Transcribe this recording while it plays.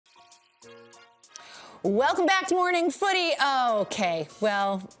Welcome back to Morning Footy. Okay,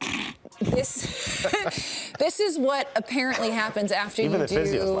 well, this is what apparently happens after Even you the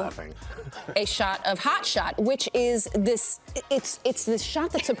physio's do laughing. a shot of Hotshot, which is this. It's this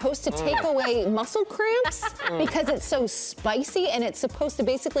shot that's supposed to take away muscle cramps because it's so spicy, and it's supposed to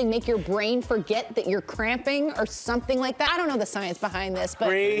basically make your brain forget that you're cramping or something like that. I don't know the science behind this, but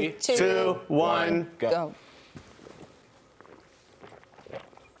 3, 2, 1, go.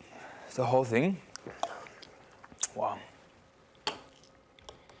 The whole thing? Wow.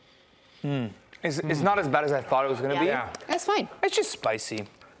 It's not as bad as I thought it was going to be. Yeah. That's fine. It's just spicy.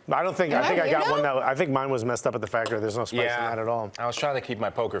 I think I got one that I think mine was messed up at the factory. There's no spice in that at all. I was trying to keep my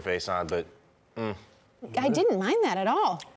poker face on, but I didn't mind that at all.